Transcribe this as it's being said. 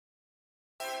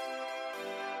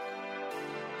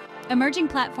Emerging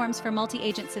platforms for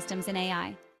multi-agent systems in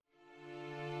AI.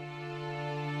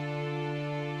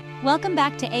 Welcome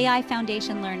back to AI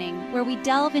Foundation Learning, where we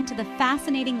delve into the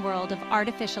fascinating world of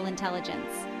artificial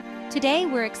intelligence. Today,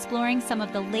 we're exploring some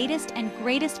of the latest and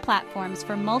greatest platforms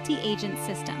for multi-agent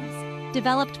systems,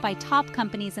 developed by top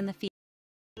companies in the field.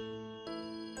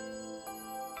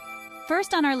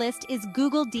 First on our list is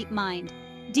Google DeepMind.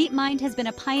 DeepMind has been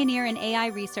a pioneer in AI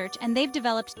research, and they've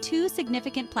developed two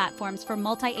significant platforms for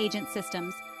multi-agent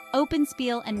systems,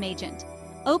 OpenSpiel and MAgent.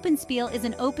 OpenSpiel is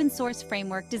an open-source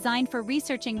framework designed for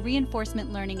researching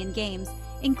reinforcement learning in games,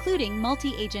 including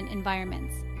multi-agent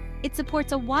environments. It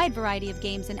supports a wide variety of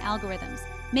games and algorithms,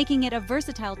 making it a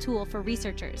versatile tool for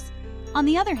researchers. On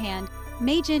the other hand,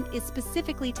 MAgent is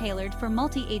specifically tailored for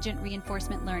multi-agent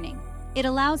reinforcement learning. It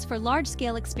allows for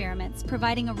large-scale experiments,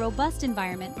 providing a robust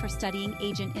environment for studying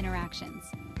agent interactions.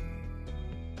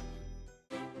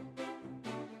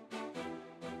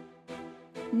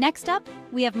 Next up,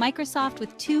 we have Microsoft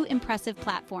with two impressive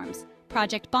platforms,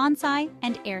 Project Bonsai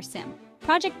and AirSim.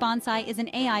 Project Bonsai is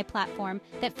an AI platform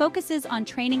that focuses on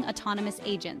training autonomous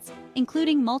agents,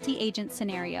 including multi-agent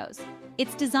scenarios.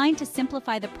 It's designed to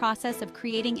simplify the process of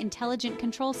creating intelligent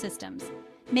control systems,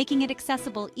 making it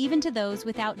accessible even to those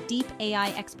without deep AI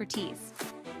expertise.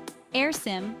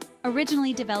 AirSim,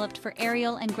 originally developed for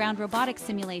aerial and ground robotics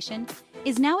simulation,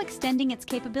 is now extending its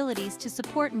capabilities to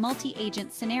support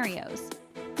multi-agent scenarios.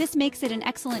 This makes it an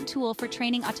excellent tool for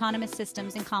training autonomous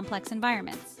systems in complex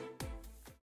environments.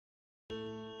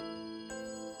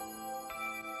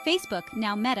 Facebook,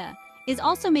 now Meta, is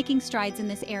also making strides in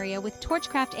this area with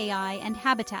TorchCraftAI and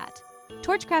Habitat.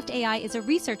 TorchCraftAI is a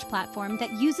research platform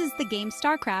that uses the game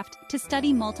StarCraft to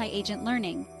study multi-agent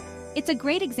learning. It's a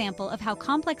great example of how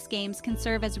complex games can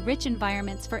serve as rich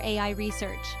environments for AI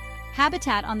research.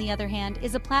 Habitat, on the other hand,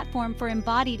 is a platform for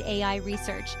embodied AI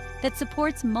research that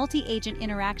supports multi-agent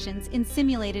interactions in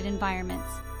simulated environments.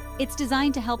 It's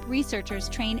designed to help researchers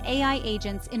train AI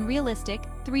agents in realistic,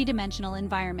 three-dimensional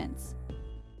environments.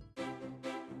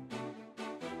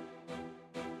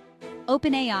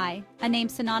 OpenAI, a name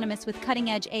synonymous with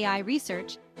cutting-edge AI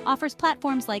research, offers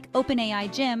platforms like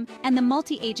OpenAI Gym and the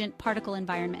multi-agent particle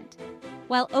environment.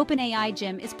 While OpenAI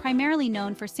Gym is primarily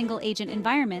known for single-agent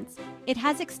environments, it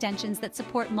has extensions that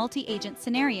support multi-agent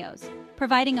scenarios,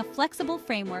 providing a flexible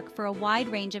framework for a wide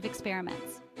range of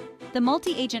experiments. The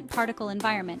multi-agent particle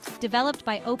environment, developed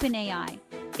by OpenAI,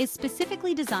 is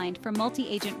specifically designed for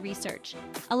multi-agent research,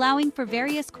 allowing for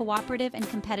various cooperative and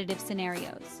competitive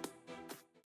scenarios.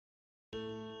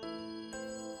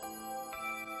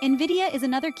 NVIDIA is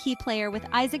another key player with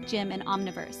Isaac Gym and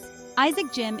Omniverse.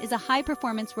 Isaac Gym is a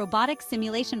high-performance robotics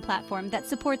simulation platform that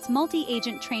supports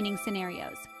multi-agent training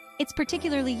scenarios. It's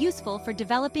particularly useful for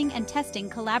developing and testing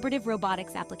collaborative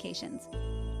robotics applications.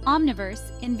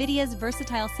 Omniverse, NVIDIA's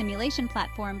versatile simulation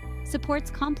platform, supports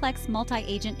complex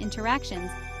multi-agent interactions,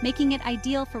 making it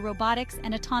ideal for robotics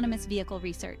and autonomous vehicle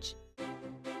research.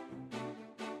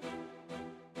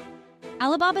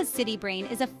 Alibaba's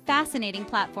CityBrain is a fascinating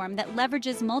platform that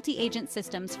leverages multi-agent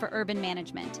systems for urban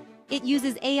management. It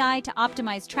uses AI to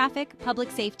optimize traffic, public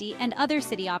safety, and other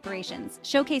city operations,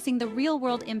 showcasing the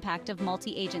real-world impact of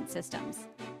multi-agent systems.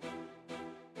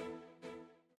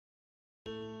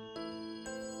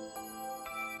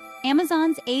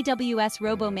 Amazon's AWS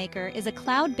RoboMaker is a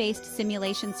cloud-based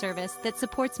simulation service that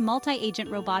supports multi-agent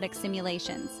robotic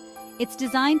simulations. It's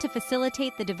designed to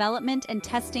facilitate the development and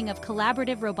testing of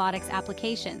collaborative robotics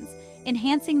applications,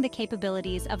 enhancing the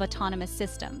capabilities of autonomous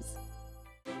systems.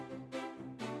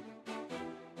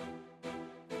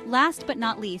 Last but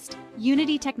not least,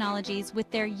 Unity Technologies with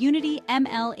their Unity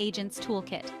ML Agents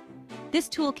Toolkit. This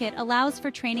toolkit allows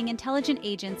for training intelligent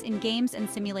agents in games and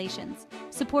simulations,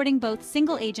 supporting both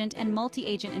single-agent and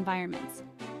multi-agent environments.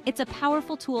 It's a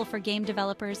powerful tool for game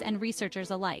developers and researchers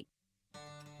alike.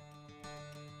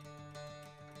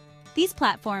 These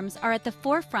platforms are at the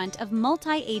forefront of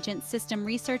multi-agent system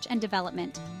research and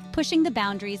development, pushing the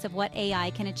boundaries of what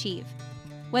AI can achieve.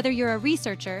 Whether you're a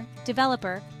researcher,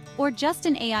 developer, or just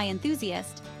an AI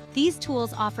enthusiast, these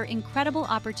tools offer incredible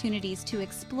opportunities to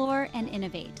explore and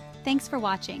innovate. Thanks for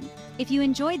watching. If you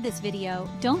enjoyed this video,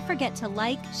 don't forget to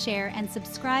like, share, and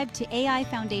subscribe to AI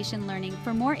Foundation Learning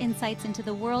for more insights into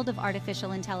the world of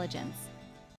artificial intelligence.